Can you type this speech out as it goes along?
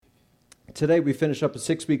Today we finish up a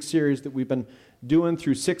 6-week series that we've been doing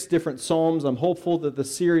through 6 different Psalms. I'm hopeful that the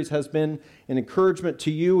series has been an encouragement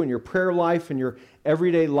to you in your prayer life and your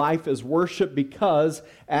everyday life as worship, because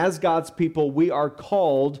as God's people we are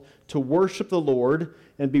called to worship the Lord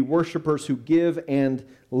and be worshipers who give and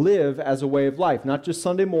live as a way of life. Not just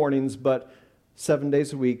Sunday mornings, but 7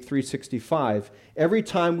 days a week, 365. Every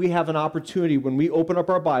time we have an opportunity, when we open up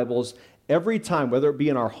our Bibles, every time, whether it be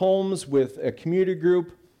in our homes, with a community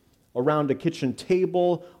group, around a kitchen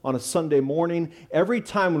table, on a Sunday morning, every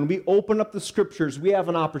time when we open up the Scriptures, we have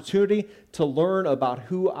an opportunity to learn about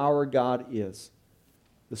who our God is.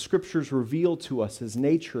 The Scriptures reveal to us His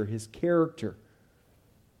nature, His character.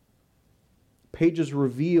 Pages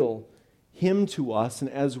reveal Him to us, and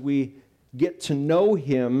as we get to know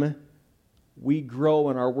Him, we grow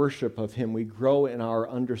in our worship of Him. We grow in our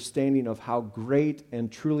understanding of how great and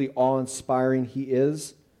truly awe-inspiring He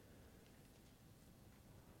is.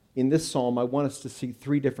 In this psalm, I want us to see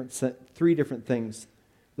three different things.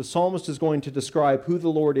 The psalmist is going to describe who the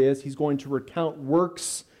Lord is. He's going to recount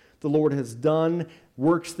works the Lord has done,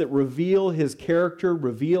 works that reveal His character,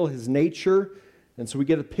 reveal His nature. And so we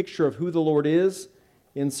get a picture of who the Lord is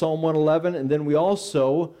in Psalm 111. And then we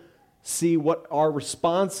also see what our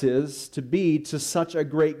response is to be to such a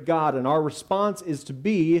great God. And our response is to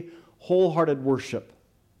be wholehearted worship.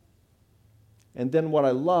 And then what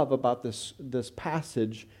I love about this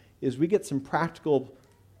passage is we get some practical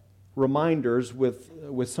reminders with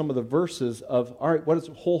some of the verses of, all right, what does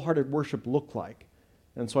wholehearted worship look like?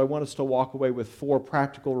 And so I want us to walk away with 4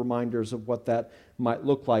 practical reminders of what that might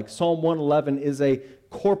look like. Psalm 111 is a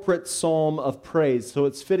corporate psalm of praise, so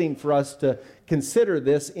it's fitting for us to consider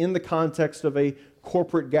this in the context of a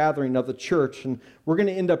corporate gathering of the church. And we're going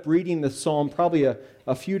to end up reading this psalm probably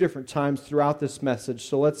a few different times throughout this message,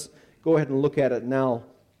 so let's go ahead and look at it now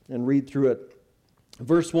and read through it.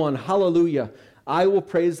 Verse 1, Hallelujah, I will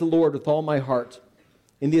praise the Lord with all my heart.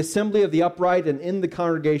 In the assembly of the upright and in the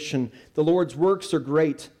congregation, the Lord's works are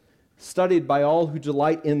great, studied by all who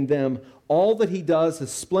delight in them. All that He does is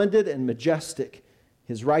splendid and majestic.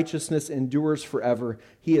 His righteousness endures forever.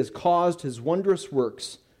 He has caused His wondrous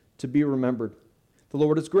works to be remembered. The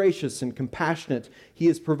Lord is gracious and compassionate. He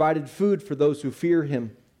has provided food for those who fear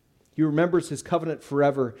Him. He remembers His covenant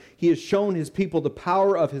forever. He has shown His people the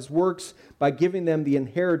power of His works by giving them the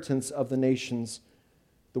inheritance of the nations.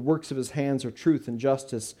 The works of His hands are truth and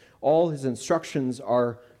justice. All His instructions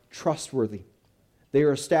are trustworthy. They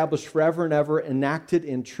are established forever and ever, enacted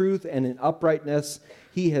in truth and in uprightness.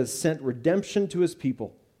 He has sent redemption to His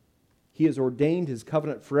people. He has ordained His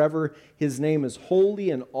covenant forever. His name is holy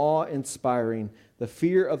and awe-inspiring. The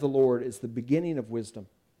fear of the Lord is the beginning of wisdom.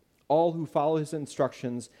 All who follow His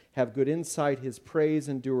instructions have good insight. His praise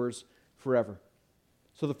endures forever.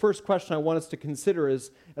 So the first question I want us to consider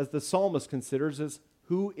is, as the psalmist considers, is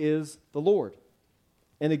who is the Lord?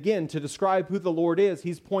 And again, to describe who the Lord is,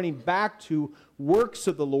 he's pointing back to works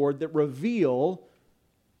of the Lord that reveal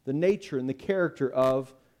the nature and the character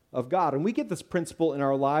of God. And we get this principle in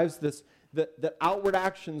our lives, that outward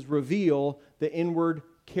actions reveal the inward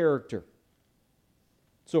character.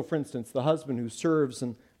 So for instance, the husband who serves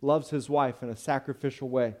and loves his wife in a sacrificial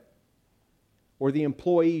way, or the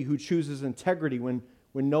employee who chooses integrity when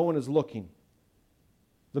no one is looking,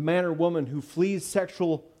 the man or woman who flees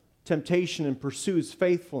sexual temptation and pursues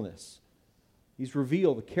faithfulness. These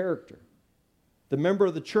reveal the character. The member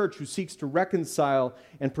of the church who seeks to reconcile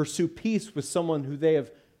and pursue peace with someone who they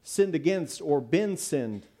have sinned against or been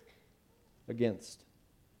sinned against.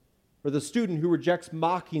 Or the student who rejects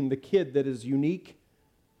mocking the kid that is unique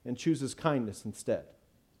and chooses kindness instead.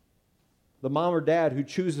 The mom or dad who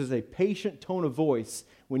chooses a patient tone of voice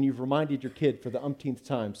when you've reminded your kid for the umpteenth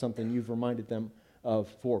time something you've reminded them of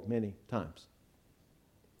for many times.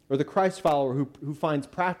 Or the Christ follower who finds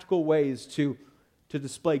practical ways to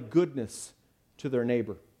display goodness to their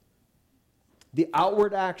neighbor. The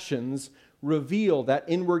outward actions reveal that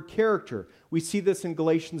inward character. We see this in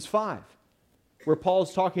Galatians 5, where Paul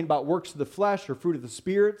is talking about works of the flesh or fruit of the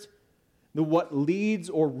Spirit. What leads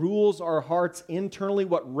or rules our hearts internally,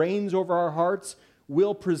 what reigns over our hearts,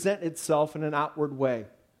 will present itself in an outward way,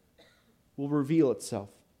 will reveal itself.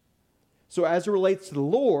 So as it relates to the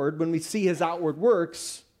Lord, when we see His outward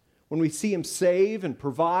works, when we see Him save and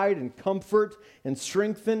provide and comfort and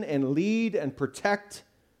strengthen and lead and protect,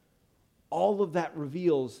 all of that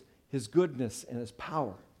reveals His goodness and His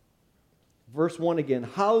power. Verse 1 again,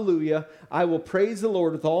 Hallelujah, I will praise the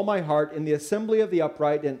Lord with all my heart in the assembly of the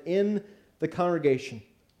upright and in the congregation.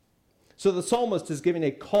 So the psalmist is giving a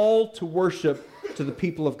call to worship to the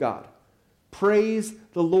people of God. Praise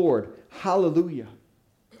the Lord. Hallelujah.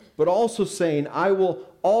 But also saying, I will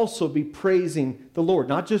also be praising the Lord.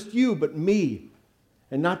 Not just you, but me.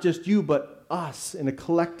 And not just you, but us in a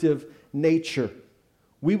collective nature.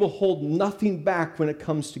 We will hold nothing back when it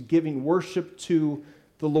comes to giving worship to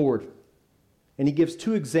the Lord. And he gives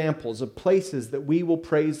two examples of places that we will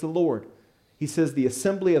praise the Lord. He says the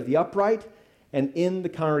assembly of the upright and in the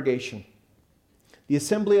congregation. The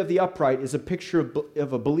assembly of the upright is a picture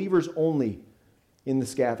of a believers only in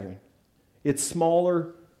this gathering. It's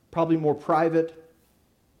smaller, probably more private.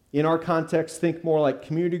 In our context, think more like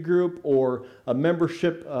community group or a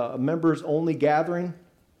membership, a members only gathering.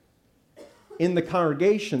 In the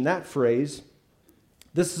congregation, that phrase,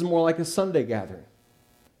 this is more like a Sunday gathering.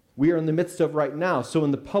 We are in the midst of right now. So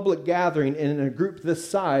in the public gathering and in a group this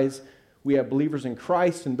size, we have believers in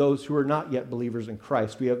Christ and those who are not yet believers in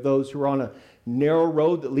Christ. We have those who are on a narrow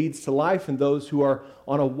road that leads to life and those who are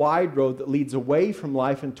on a wide road that leads away from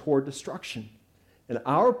life and toward destruction. And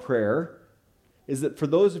our prayer is that for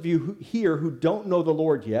those of you here who don't know the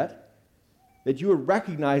Lord yet, that you would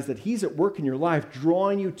recognize that He's at work in your life,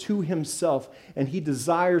 drawing you to Himself, and He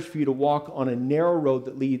desires for you to walk on a narrow road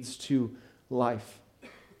that leads to life.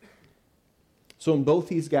 So in both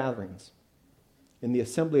these gatherings, in the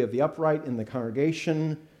assembly of the upright, in the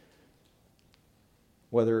congregation,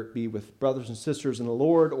 whether it be with brothers and sisters in the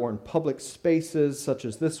Lord or in public spaces such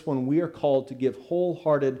as this one, we are called to give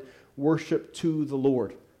wholehearted worship to the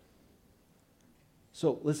Lord.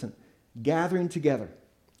 So listen, gathering together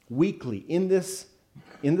weekly in this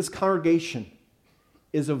congregation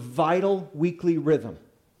is a vital weekly rhythm.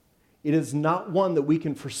 It is not one that we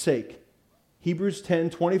can forsake. Hebrews 10,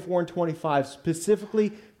 24 and 25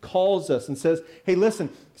 specifically calls us and says, hey, listen,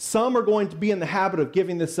 some are going to be in the habit of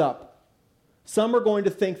giving this up. Some are going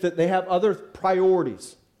to think that they have other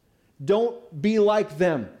priorities. Don't be like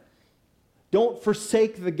them. Don't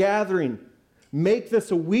forsake the gathering. Make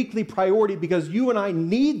this a weekly priority because you and I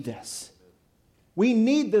need this. We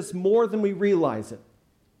need this more than we realize it.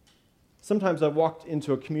 Sometimes I've walked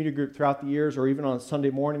into a community group throughout the years or even on a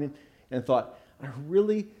Sunday morning and thought, I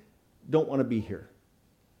really don't want to be here.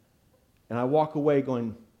 And I walk away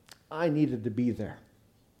going, I needed to be there.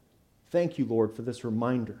 Thank you, Lord, for this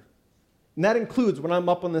reminder. And that includes when I'm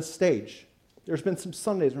up on this stage. There's been some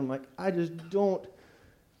Sundays where I'm like, I don't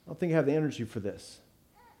think I have the energy for this.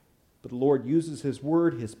 But the Lord uses His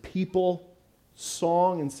word, His people,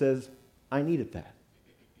 song, and says, I needed that.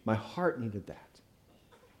 My heart needed that.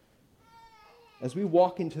 As we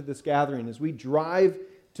walk into this gathering, as we drive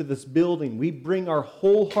to this building, we bring our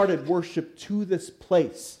wholehearted worship to this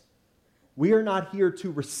place. We are not here to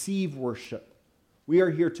receive worship. We are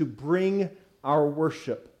here to bring our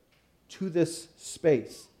worship to this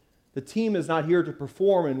space. The team is not here to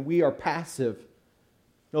perform and we are passive.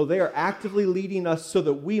 No, they are actively leading us so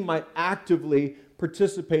that we might actively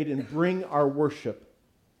participate and bring our worship.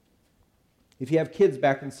 If you have kids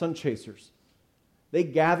back in Sun Chasers, they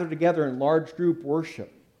gather together in large group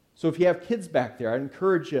worship. So if you have kids back there, I'd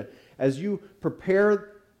encourage you, as you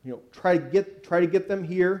prepare, try to get them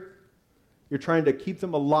here. You're trying to keep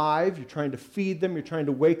them alive. You're trying to feed them. You're trying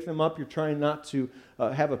to wake them up. You're trying to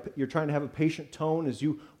have a patient tone as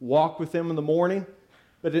you walk with them in the morning.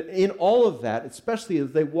 But in all of that, especially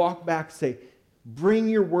as they walk back, say, bring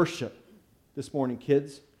your worship this morning,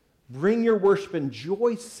 kids. Bring your worship.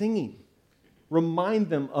 Enjoy singing. Remind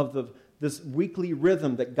them of this weekly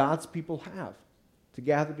rhythm that God's people have to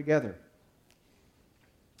gather together.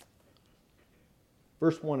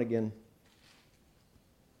 Verse 1 again.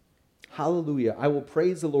 Hallelujah. I will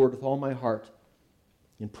praise the Lord with all my heart,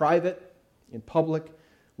 in private, in public,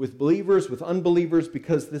 with believers, with unbelievers,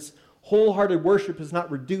 because this wholehearted worship is not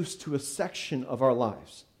reduced to a section of our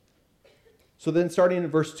lives. So then starting in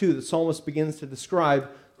verse 2, the psalmist begins to describe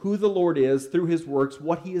who the Lord is through His works,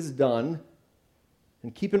 what He has done,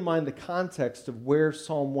 and keep in mind the context of where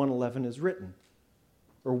Psalm 111 is written,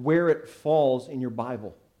 or where it falls in your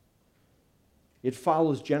Bible. It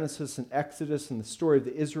follows Genesis and Exodus and the story of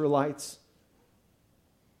the Israelites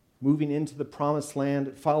moving into the promised land.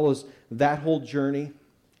 It follows that whole journey,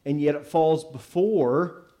 and yet it falls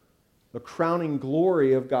before the crowning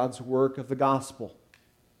glory of God's work of the gospel.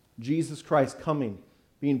 Jesus Christ coming,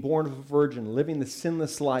 being born of a virgin, living the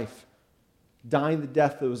sinless life, dying the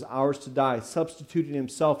death that was ours to die, substituting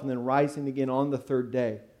Himself, and then rising again on the third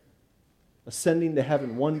day, ascending to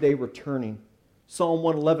heaven, one day returning. Psalm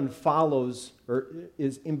 111 follows, or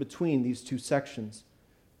is in between these two sections.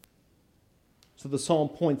 So the psalm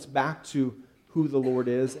points back to who the Lord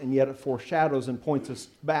is, and yet it foreshadows and points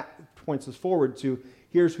us forward to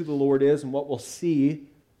here's who the Lord is and what we'll see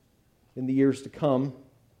in the years to come.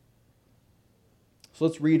 So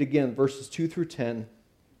let's read again verses 2 through 10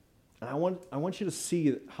 And I want you to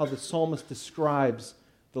see how the psalmist describes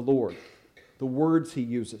the Lord, the words he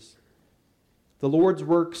uses. The Lord's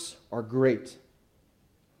works are great,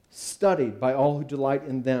 studied by all who delight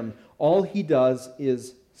in them. All he does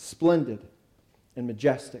is splendid and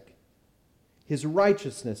majestic. His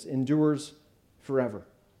righteousness endures forever.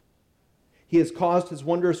 He has caused his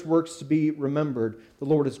wondrous works to be remembered. The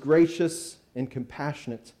Lord is gracious and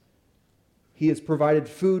compassionate. He has provided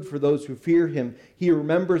food for those who fear him. He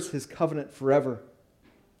remembers his covenant forever.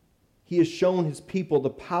 He has shown his people the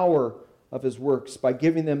power of his works by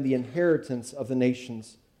giving them the inheritance of the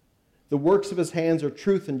nations. The works of his hands are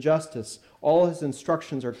truth and justice. All his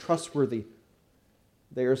instructions are trustworthy.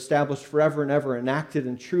 They are established forever and ever, enacted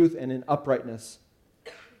in truth and in uprightness.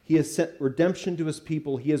 He has sent redemption to his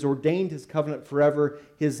people. He has ordained his covenant forever.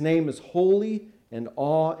 His name is holy and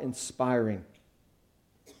awe-inspiring.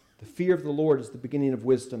 The fear of the Lord is the beginning of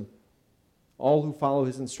wisdom. All who follow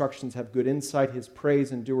his instructions have good insight. His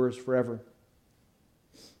praise endures forever.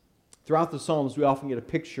 Throughout the Psalms, we often get a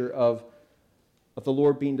picture of the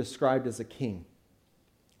Lord being described as a king.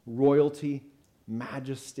 Royalty,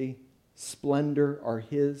 majesty, splendor are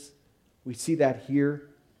his. We see that here.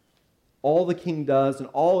 All the king does and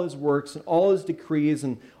all his works and all his decrees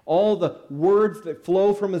and all the words that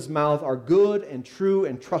flow from his mouth are good and true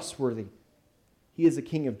and trustworthy. He is a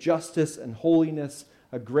king of justice and holiness,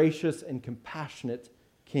 a gracious and compassionate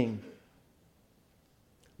king.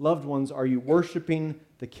 Loved ones, are you worshiping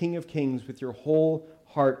the King of Kings with your whole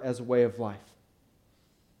heart as a way of life?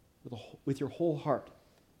 With your whole heart.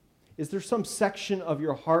 Is there some section of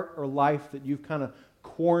your heart or life that you've kind of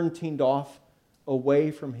quarantined off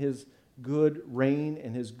away from his good reign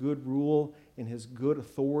and his good rule and his good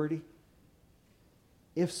authority?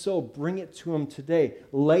 If so, bring it to him today.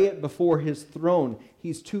 Lay it before his throne.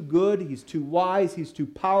 He's too good, he's too wise, he's too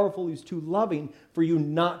powerful, he's too loving for you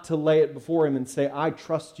not to lay it before him and say, I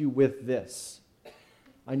trust you with this.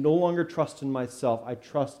 I no longer trust in myself, I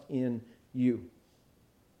trust in you.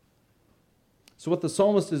 So what the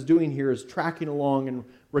psalmist is doing here is tracking along and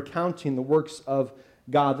recounting the works of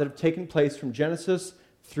God that have taken place from Genesis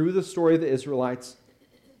through the story of the Israelites.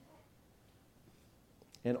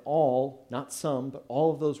 And all, not some, but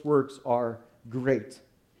all of those works are great.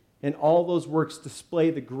 And all those works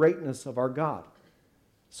display the greatness of our God.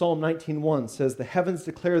 Psalm 19:1 says, the heavens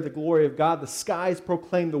declare the glory of God, the skies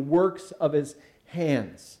proclaim the works of his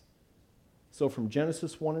hands. So from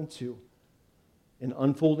Genesis 1 and 2, and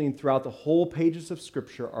unfolding throughout the whole pages of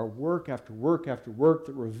Scripture are work after work after work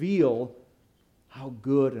that reveal how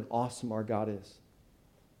good and awesome our God is.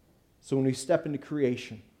 So when we step into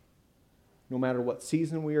creation, no matter what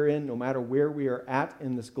season we are in, no matter where we are at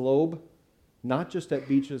in this globe, not just at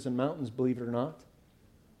beaches and mountains, believe it or not,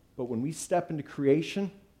 but when we step into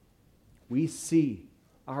creation, we see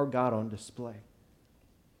our God on display.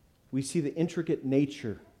 We see the intricate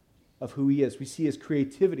nature of who he is. We see his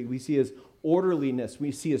creativity. We see his orderliness.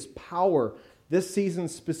 We see his power. This season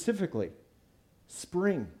specifically,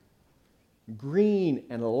 spring, green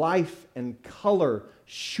and life and color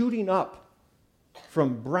shooting up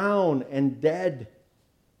from brown and dead.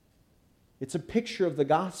 It's a picture of the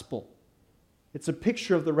gospel. It's a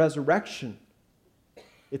picture of the resurrection.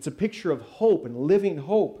 It's a picture of hope and living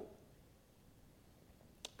hope.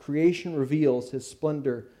 Creation reveals his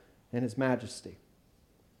splendor and his majesty.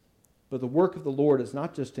 But the work of the Lord is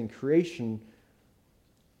not just in creation,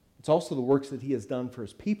 it's also the works that he has done for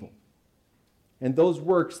his people. And those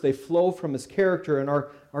works, they flow from his character, and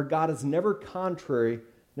our God is never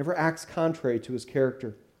acts contrary to his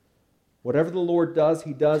character. Whatever the Lord does,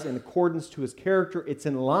 he does in accordance to his character. It's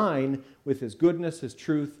in line with his goodness, his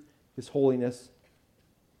truth, his holiness.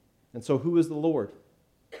 And so who is the Lord?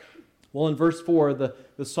 Well, in verse 4, the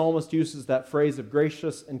psalmist uses that phrase of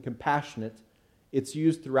gracious and compassionate. It's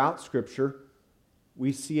used throughout Scripture.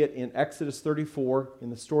 We see it in Exodus 34, in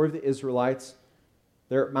the story of the Israelites.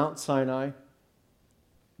 They're at Mount Sinai.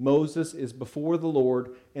 Moses is before the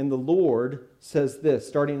Lord, and the Lord says this,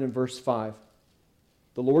 starting in verse 5.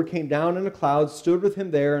 The Lord came down in a cloud, stood with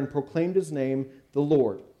him there, and proclaimed his name, the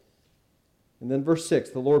Lord. And then verse 6,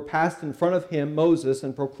 the Lord passed in front of him, Moses,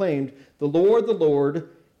 and proclaimed, the Lord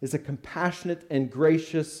is a compassionate and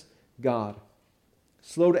gracious God,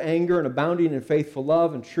 slow to anger and abounding in faithful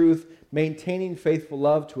love and truth, maintaining faithful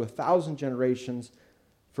love to 1,000 generations,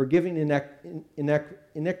 forgiving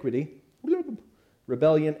iniquity,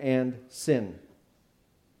 rebellion, and sin.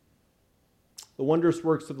 The wondrous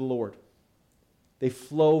works of the Lord, they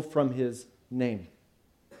flow from his name.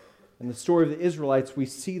 In the story of the Israelites, we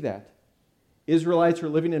see that. Israelites are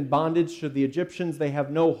living in bondage to the Egyptians. They have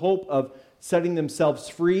no hope of setting themselves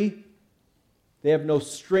free. They have no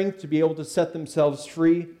strength to be able to set themselves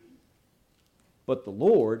free. But the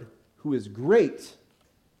Lord, who is great,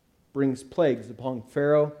 brings plagues upon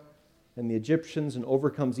Pharaoh and the Egyptians and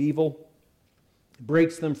overcomes evil,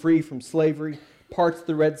 breaks them free from slavery, parts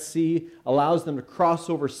the Red Sea, allows them to cross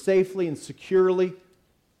over safely and securely.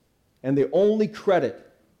 And the only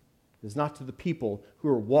credit is not to the people who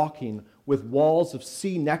are walking with walls of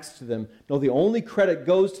sea next to them. No, the only credit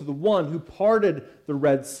goes to the one who parted the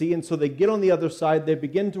Red Sea. And so they get on the other side, they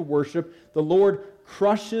begin to worship. The Lord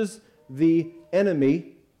crushes the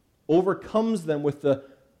enemy, overcomes them with the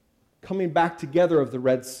coming back together of the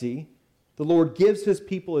Red Sea. The Lord gives his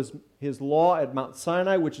people his law at Mount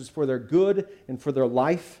Sinai, which is for their good and for their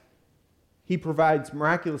life. He provides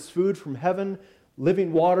miraculous food from heaven,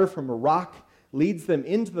 living water from a rock, leads them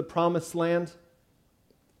into the promised land,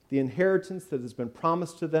 the inheritance that has been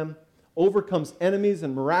promised to them, overcomes enemies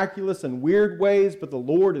in miraculous and weird ways, but the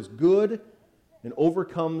Lord is good and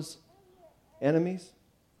overcomes enemies.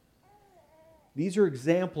 These are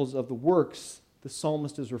examples of the works the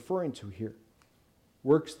psalmist is referring to here.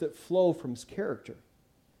 Works that flow from his character.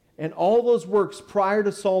 And all those works prior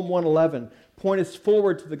to Psalm 111 point us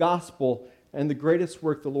forward to the gospel and the greatest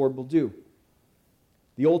work the Lord will do.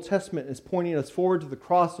 The Old Testament is pointing us forward to the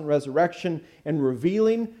cross and resurrection and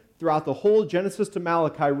revealing throughout the whole Genesis to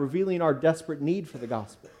Malachi, revealing our desperate need for the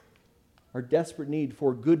gospel, our desperate need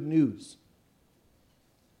for good news.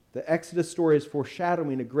 The Exodus story is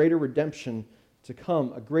foreshadowing a greater redemption to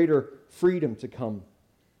come, a greater freedom to come,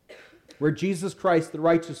 where Jesus Christ, the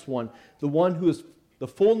righteous one, the one who is the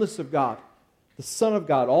fullness of God, the Son of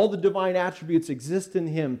God, all the divine attributes exist in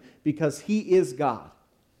him because he is God.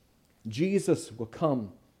 Jesus will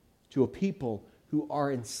come to a people who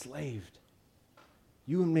are enslaved.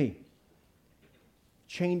 You and me,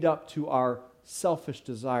 chained up to our selfish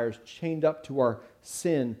desires, chained up to our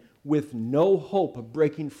sin, with no hope of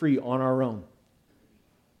breaking free on our own,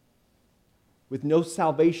 with no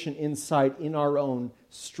salvation in sight in our own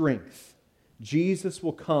strength. Jesus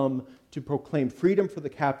will come to proclaim freedom for the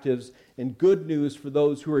captives and good news for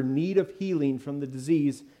those who are in need of healing from the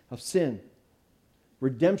disease of sin.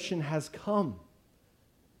 Redemption has come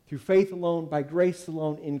through faith alone, by grace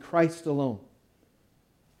alone, in Christ alone.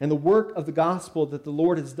 And the work of the gospel that the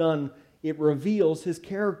Lord has done, it reveals his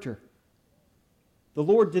character. The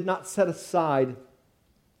Lord did not set aside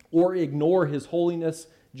or ignore his holiness,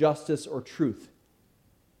 justice, or truth.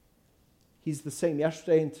 He's the same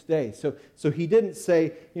yesterday and today. So he didn't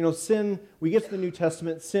say, sin, we get to the New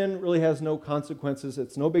Testament, sin really has no consequences,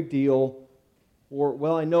 it's no big deal. Or,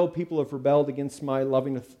 well, I know people have rebelled against my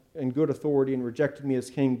loving and good authority and rejected me as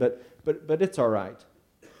king, but it's all right.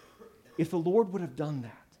 If the Lord would have done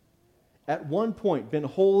that, at one point been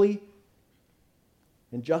holy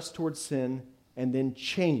and just towards sin, and then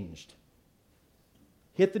changed,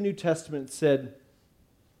 hit the New Testament and said,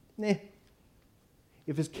 nah.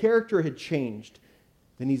 If his character had changed,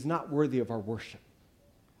 then he's not worthy of our worship.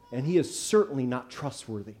 And he is certainly not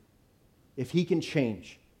trustworthy if he can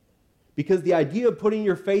change. Because the idea of putting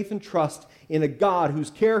your faith and trust in a God whose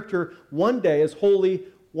character one day is holy,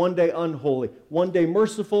 one day unholy, one day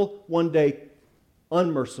merciful, one day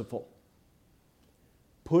unmerciful.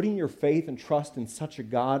 Putting your faith and trust in such a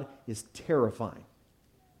God is terrifying,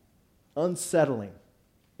 unsettling,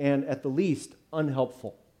 and at the least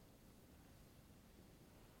unhelpful.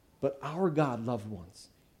 But our God, loved ones,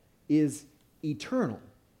 is eternal.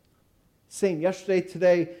 Same yesterday,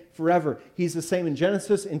 today, forever. He's the same in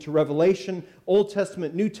Genesis into Revelation, Old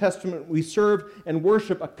Testament, New Testament. We serve and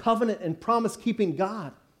worship a covenant and promise-keeping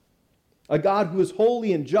God. A God who is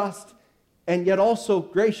holy and just, and yet also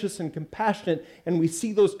gracious and compassionate. And we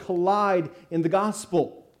see those collide in the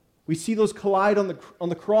gospel. We see those collide on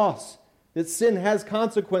the cross. That sin has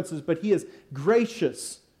consequences, but he is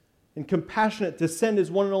gracious and compassionate to send his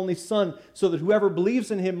one and only Son so that whoever believes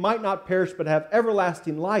in him might not perish but have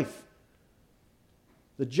everlasting life.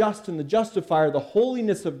 The just and the justifier, the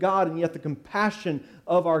holiness of God, and yet the compassion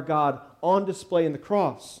of our God on display in the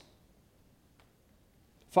cross.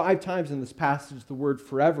 5 times in this passage the word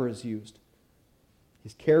forever is used.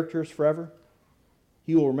 His character is forever.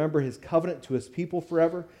 He will remember his covenant to his people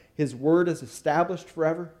forever. His word is established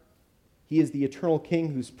forever. He is the eternal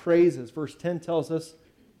King whose praise, as verse 10 tells us,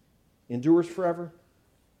 endures forever.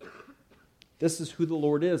 This is who the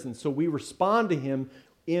Lord is, and so we respond to him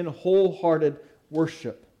in wholehearted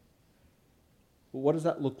worship. But what does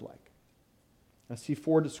that look like? I see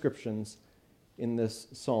 4 descriptions in this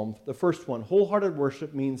psalm. The first one, wholehearted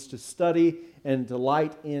worship means to study and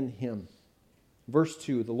delight in him. Verse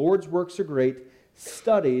 2, the Lord's works are great,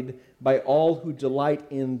 studied by all who delight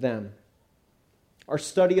in them. our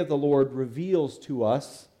study of the Lord reveals to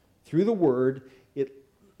us, through the Word,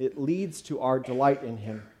 it leads to our delight in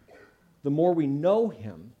Him. The more we know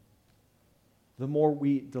Him, the more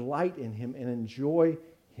we delight in Him and enjoy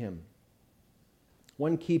Him.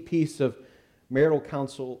 One key piece of marital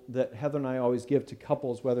counsel that Heather and I always give to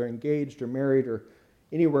couples, whether engaged or married or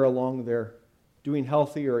anywhere along their doing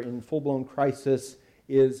healthy or in full-blown crisis,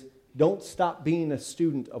 is don't stop being a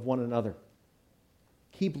student of one another.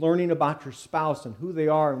 Keep learning about your spouse and who they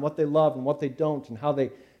are and what they love and what they don't and how they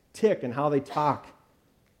tick and how they talk.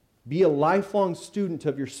 Be a lifelong student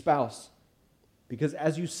of your spouse, because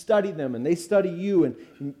as you study them and they study you,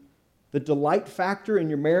 and the delight factor in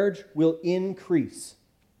your marriage will increase.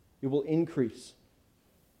 It will increase.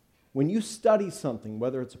 When you study something,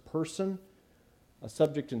 whether it's a person, a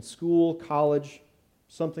subject in school, college,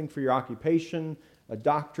 something for your occupation, a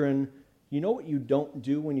doctrine, you know what you don't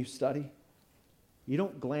do when you study? You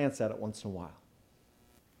don't glance at it once in a while.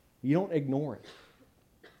 You don't ignore it.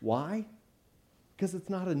 Why? Because it's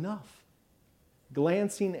not enough.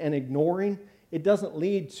 Glancing and ignoring, it doesn't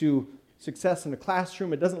lead to success in the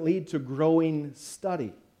classroom. It doesn't lead to growing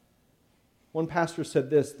study. One pastor said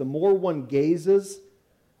this: the more one gazes,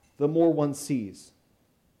 the more one sees.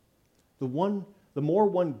 The more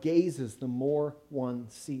one gazes, the more one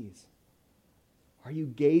sees. Are you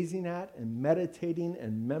gazing at and meditating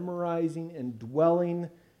and memorizing and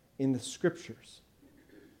dwelling in the Scriptures?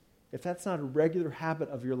 If that's not a regular habit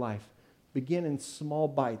of your life, begin in small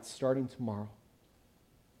bites starting tomorrow.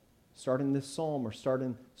 Start in this psalm or start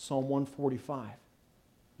in Psalm 145.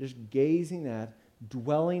 Just gazing at,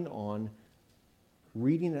 dwelling on,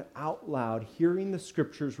 reading it out loud, hearing the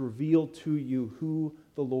Scriptures reveal to you who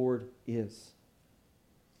the Lord is.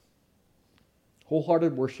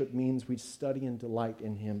 Wholehearted worship means we study and delight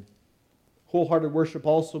in Him. Wholehearted worship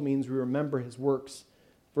also means we remember His works.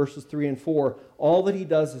 Verses 3 and 4, all that He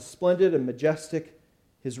does is splendid and majestic.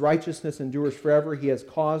 His righteousness endures forever. He has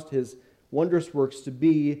caused His wondrous works to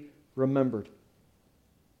be remembered.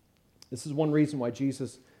 This is one reason why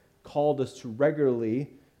Jesus called us to regularly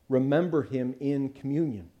remember Him in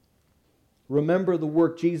communion. Remember the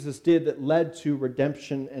work Jesus did that led to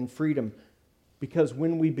redemption and freedom. Because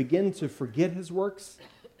when we begin to forget His works,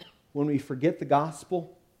 when we forget the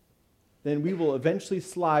gospel, then we will eventually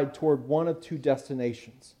slide toward one of two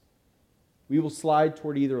destinations. We will slide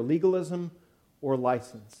toward either legalism or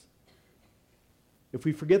license. If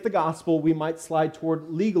we forget the gospel, we might slide toward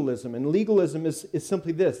legalism. And legalism is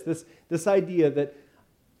simply this idea that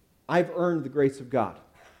I've earned the grace of God.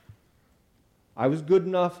 I was good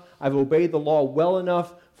enough, I've obeyed the law well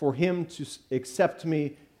enough for Him to accept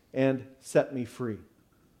me and set me free.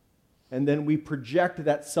 And then we project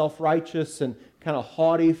that self-righteous and kind of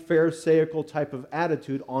haughty, pharisaical type of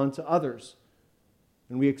attitude onto others.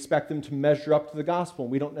 And we expect them to measure up to the gospel.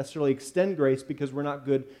 And we don't necessarily extend grace because we're not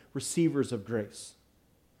good receivers of grace.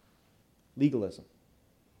 Legalism.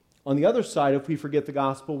 On the other side, if we forget the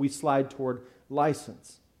gospel, we slide toward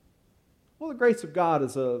license. Well, the grace of God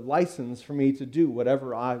is a license for me to do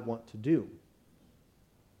whatever I want to do.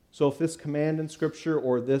 So if this command in Scripture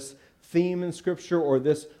or this theme in Scripture or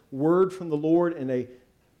this word from the Lord in a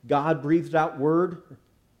God-breathed out word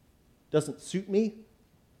doesn't suit me,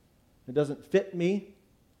 it doesn't fit me,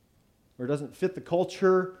 or doesn't fit the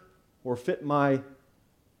culture or fit my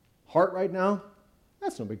heart right now,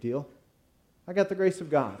 that's no big deal. I got the grace of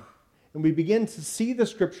God. And we begin to see the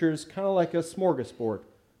Scriptures kind of like a smorgasbord.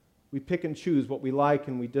 We pick and choose what we like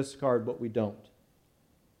and we discard what we don't.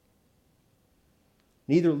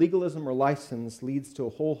 Neither legalism or license leads to a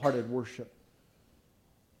wholehearted worship.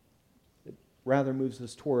 It rather moves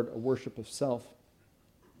us toward a worship of self.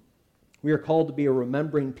 We are called to be a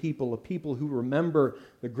remembering people, a people who remember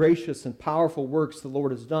the gracious and powerful works the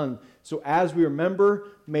Lord has done. So as we remember,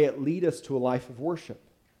 may it lead us to a life of worship.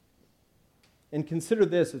 And consider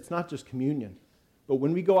this, it's not just communion. But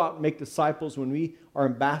when we go out and make disciples, when we are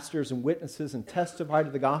ambassadors and witnesses and testify to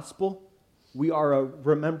the gospel, we are a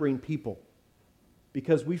remembering people.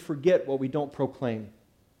 Because we forget what we don't proclaim.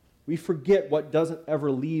 We forget what doesn't ever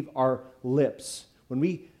leave our lips. When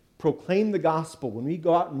we proclaim the gospel, when we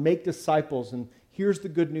go out and make disciples, and here's the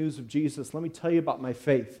good news of Jesus, let me tell you about my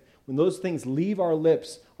faith. When those things leave our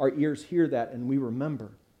lips, our ears hear that, and we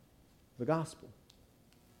remember the gospel.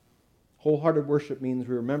 Wholehearted worship means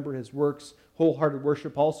we remember His works. Wholehearted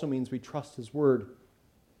worship also means we trust His word.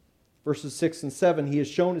 Verses 6 and 7, He has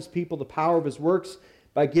shown His people the power of His works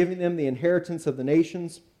by giving them the inheritance of the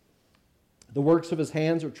nations. The works of His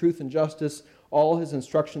hands are truth and justice. All His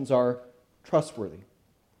instructions are trustworthy.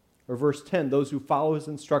 Or verse 10, those who follow His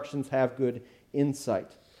instructions have good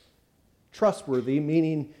insight. Trustworthy,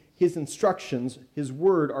 meaning his instructions, his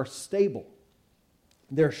word, are stable.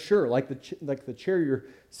 They're sure, like the chair you're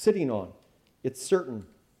sitting on. It's certain.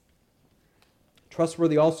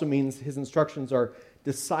 Trustworthy also means his instructions are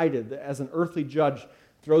decided, as an earthly judge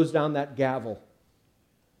throws down that gavel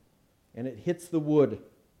and it hits the wood.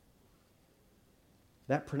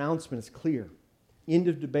 That pronouncement is clear. End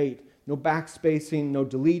of debate. No backspacing, no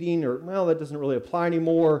deleting, or, well, that doesn't really apply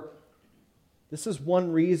anymore. This is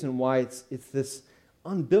one reason why it's this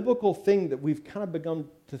unbiblical thing that we've kind of begun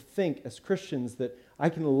to think as Christians, that I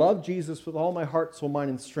can love Jesus with all my heart, soul, mind,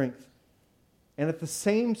 and strength. And at the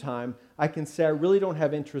same time, I can say I really don't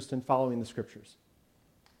have interest in following the Scriptures.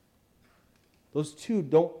 Those two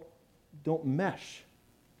don't mesh.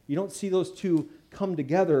 You don't see those two come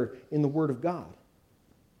together in the Word of God.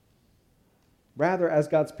 Rather, as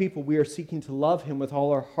God's people, we are seeking to love Him with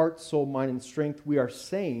all our heart, soul, mind, and strength. We are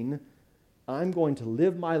saying, I'm going to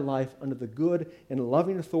live my life under the good and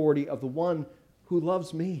loving authority of the one who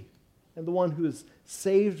loves me and the one who has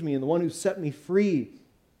saved me and the one who set me free.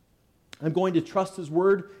 I'm going to trust His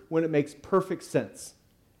word when it makes perfect sense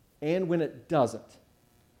and when it doesn't.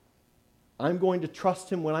 I'm going to trust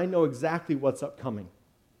Him when I know exactly what's upcoming.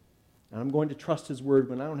 And I'm going to trust His word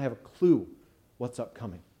when I don't have a clue what's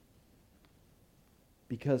upcoming.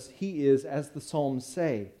 Because He is, as the Psalms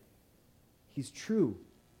say, He's true,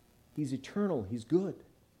 He's eternal, He's good.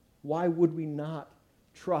 Why would we not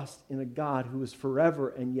trust in a God who is forever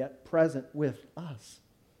and yet present with us?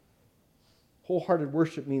 Wholehearted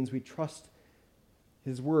worship means we trust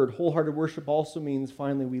His word. Wholehearted worship also means,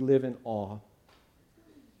 finally, we live in awe.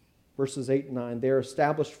 Verses 8 and 9, they are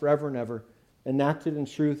established forever and ever, enacted in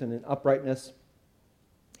truth and in uprightness.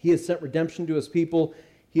 He has sent redemption to His people.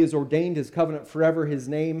 He has ordained His covenant forever. His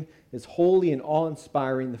name is holy and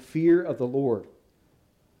awe-inspiring. The fear of the Lord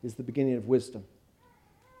is the beginning of wisdom.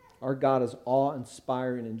 Our God is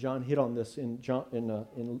awe-inspiring, and John hit on this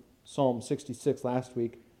in Psalm 66 last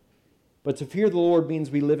week. But to fear the Lord means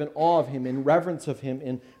we live in awe of Him, in reverence of Him,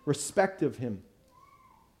 in respect of Him.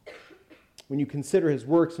 When you consider His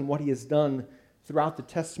works and what He has done throughout the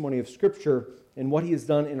testimony of Scripture and what He has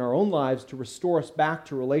done in our own lives to restore us back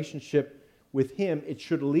to relationship with Him, it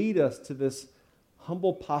should lead us to this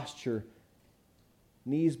humble posture,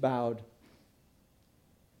 knees bowed,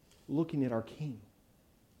 looking at our King,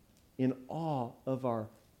 in awe of our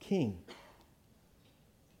King.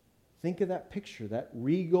 Think of that picture, that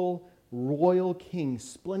regal, royal King.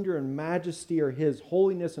 Splendor and majesty are His.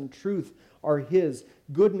 Holiness and truth are His.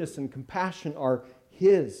 Goodness and compassion are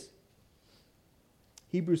His.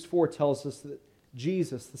 Hebrews 4 tells us that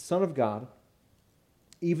Jesus, the Son of God,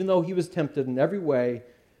 even though He was tempted in every way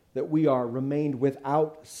that we are, remained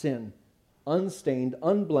without sin, unstained,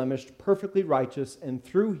 unblemished, perfectly righteous, and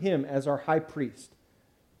through Him as our high priest,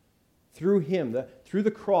 through Him, through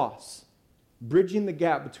the cross, bridging the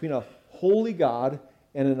gap between a holy God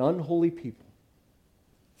and an unholy people.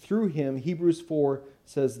 Through Him, Hebrews 4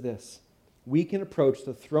 says this, we can approach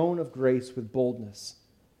the throne of grace with boldness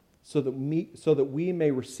so that we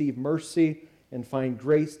may receive mercy and find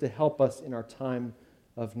grace to help us in our time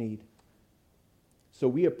of need. So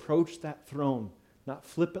we approach that throne, not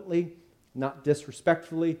flippantly, not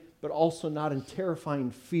disrespectfully, but also not in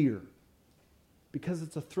terrifying fear, because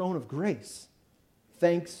it's a throne of grace,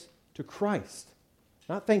 thanks to Christ.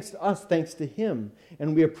 Not thanks to us, thanks to Him.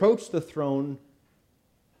 And we approach the throne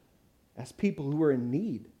as people who are in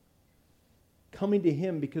need, coming to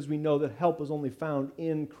Him because we know that help is only found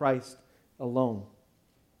in Christ alone.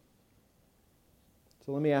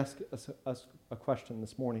 So let me ask us a question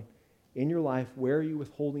this morning. In your life, where are you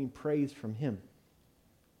withholding praise from Him?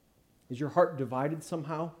 Is your heart divided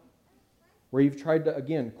somehow? Where you've tried to,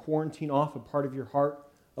 again, quarantine off a part of your heart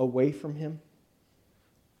away from Him?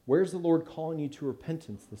 Where's the Lord calling you to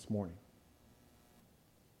repentance this morning?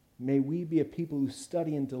 May we be a people who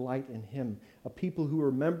study and delight in Him, a people who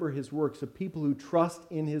remember His works, a people who trust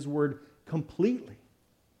in His word completely,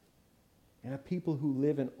 and a people who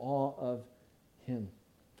live in awe of Him.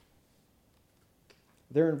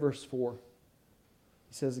 There in verse 4,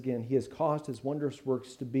 he says again, He has caused His wondrous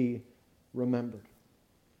works to be remembered.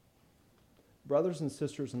 Brothers and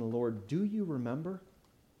sisters in the Lord, do you remember?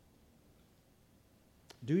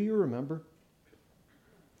 Do you remember?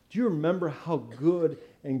 Do you remember how good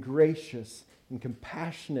and gracious and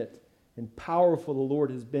compassionate and powerful the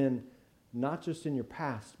Lord has been, not just in your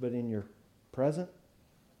past, but in your present?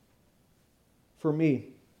 For me,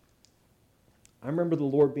 I remember the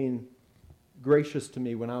Lord being gracious to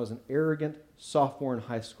me when I was an arrogant sophomore in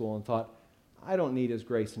high school and thought, I don't need His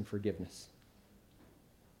grace and forgiveness.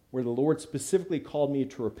 Where the Lord specifically called me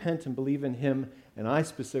to repent and believe in Him, and I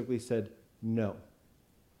specifically said, no.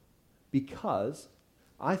 because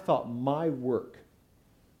I thought my work,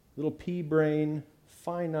 little pea-brain,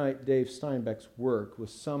 finite Dave Steinbeck's work,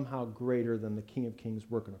 was somehow greater than the King of Kings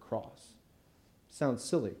work on a cross. Sounds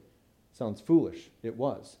silly. Sounds foolish. It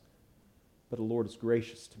was. But the Lord is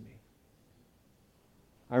gracious to me.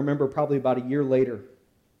 I remember probably about a year later,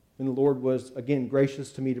 when the Lord was, again,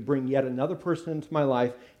 gracious to me to bring yet another person into my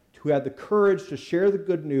life who had the courage to share the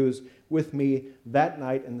good news with me that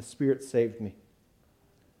night, and the Spirit saved me.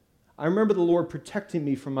 I remember the Lord protecting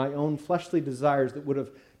me from my own fleshly desires that would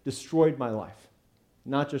have destroyed my life,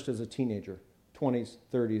 not just as a teenager, 20s,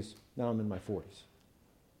 30s, now I'm in my 40s.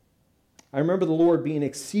 I remember the Lord being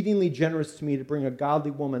exceedingly generous to me to bring a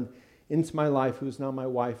godly woman into my life who is now my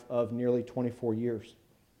wife of nearly 24 years.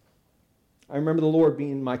 I remember the Lord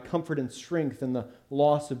being my comfort and strength in the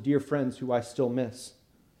loss of dear friends who I still miss.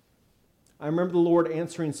 I remember the Lord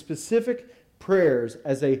answering specific prayers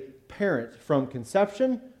as a parent from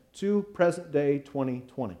conception to present day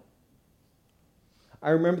 2020. I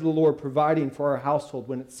remember the Lord providing for our household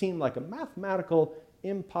when it seemed like a mathematical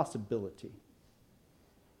impossibility.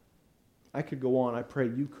 I could go on. I pray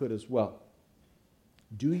you could as well.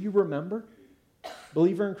 Do you remember,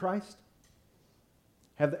 believer in Christ?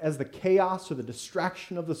 Has the chaos or the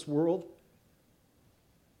distraction of this world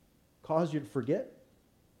caused you to forget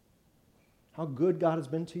how good God has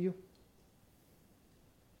been to you?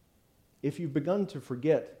 If you've begun to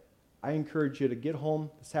forget, I encourage you to get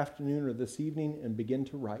home this afternoon or this evening and begin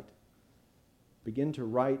to write. Begin to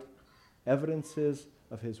write evidences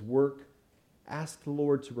of His work. Ask the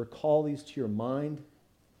Lord to recall these to your mind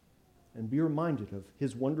and be reminded of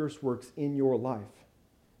His wondrous works in your life.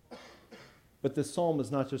 But this psalm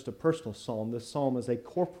is not just a personal psalm. This psalm is a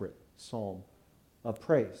corporate psalm of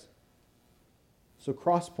praise. So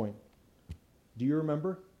Crosspoint, do you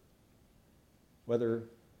remember? Whether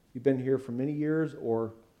you've been here for many years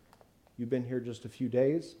or you've been here just a few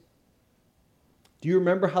days. Do you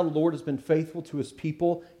remember how the Lord has been faithful to His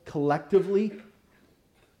people collectively?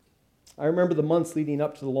 I remember the months leading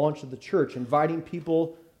up to the launch of the church, inviting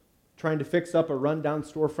people, trying to fix up a rundown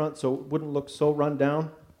storefront so it wouldn't look so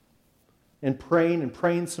rundown, and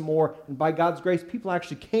praying some more. And by God's grace, people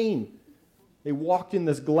actually came. They walked in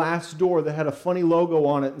this glass door that had a funny logo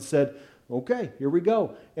on it and said, okay, here we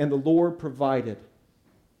go. And the Lord provided.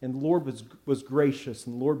 And the Lord was gracious,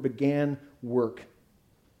 and the Lord began work.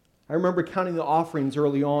 I remember counting the offerings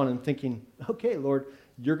early on and thinking, okay, Lord,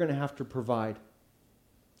 you're going to have to provide.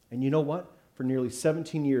 And you know what? For nearly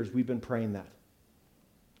 17 years, we've been praying that.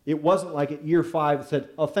 It wasn't like at year 5 it said,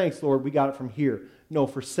 oh, thanks, Lord, we got it from here. No,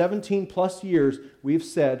 for 17 plus years, we've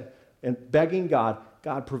said and begging God,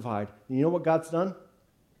 God provide. And you know what God's done?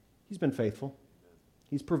 He's been faithful.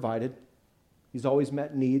 He's provided. He's always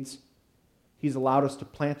met needs. He's allowed us to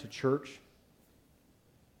plant a church.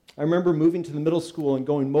 I remember moving to the middle school and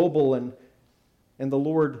going mobile and the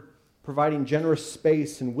Lord providing generous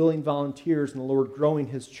space and willing volunteers and the Lord growing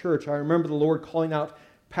His church. I remember the Lord calling out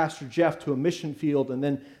Pastor Jeff to a mission field and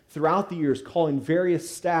then throughout the years calling various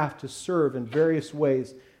staff to serve in various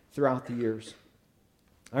ways throughout the years.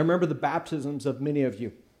 I remember the baptisms of many of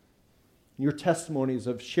you, your testimonies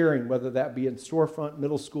of sharing, whether that be in storefront,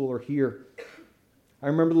 middle school, or here. I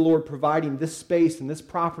remember the Lord providing this space and this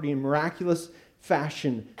property in miraculous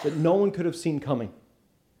fashion that no one could have seen coming.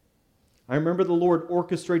 I remember the Lord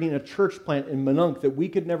orchestrating a church plant in Minonk that we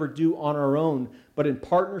could never do on our own, but in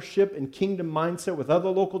partnership and kingdom mindset with other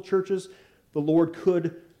local churches, the Lord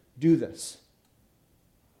could do this.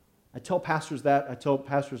 I tell pastors that. I tell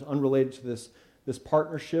pastors unrelated to this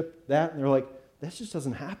partnership that, and they're like, that just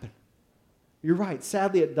doesn't happen. You're right.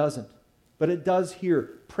 Sadly, it doesn't. But it does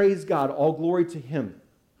here. Praise God. All glory to Him.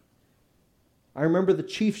 I remember the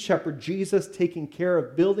chief shepherd, Jesus, taking care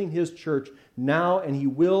of building His church now, and He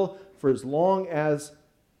will for as long as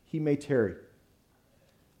He may tarry.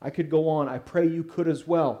 I could go on. I pray you could as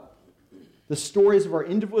well. The stories of our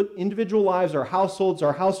individual lives, our households,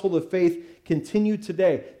 our household of faith continue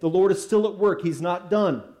today. The Lord is still at work. He's not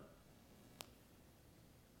done.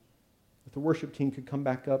 If the worship team could come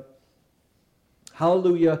back up.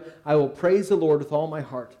 Hallelujah. I will praise the Lord with all my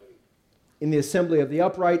heart in the assembly of the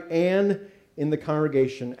upright and in the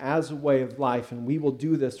congregation as a way of life. And we will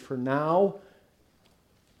do this for now,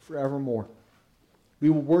 forevermore. We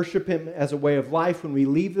will worship Him as a way of life when we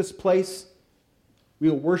leave this place. We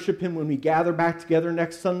will worship Him when we gather back together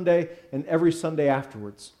next Sunday and every Sunday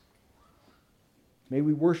afterwards. May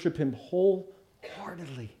we worship Him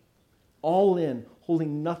wholeheartedly, all in,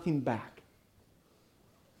 holding nothing back.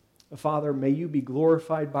 Father, may You be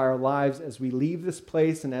glorified by our lives as we leave this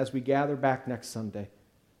place and as we gather back next Sunday.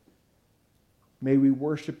 May we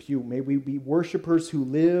worship you. May we be worshipers who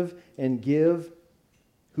live and give,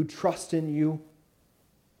 who trust in you.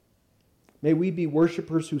 May we be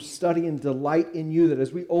worshipers who study and delight in you, that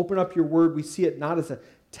as we open up your word, we see it not as a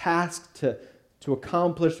task to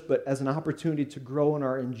accomplish, but as an opportunity to grow in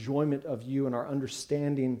our enjoyment of you and our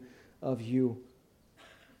understanding of you.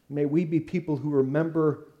 May we be people who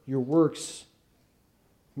remember your works.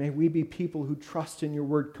 May we be people who trust in your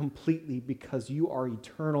word completely because you are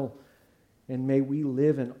eternal, and may we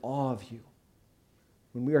live in awe of you.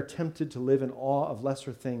 When we are tempted to live in awe of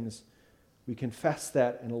lesser things, we confess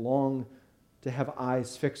that and long to have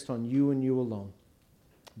eyes fixed on you and you alone.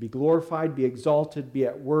 Be glorified, be exalted, be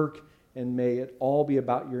at work, and may it all be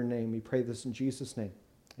about your name. We pray this in Jesus' name.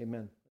 Amen.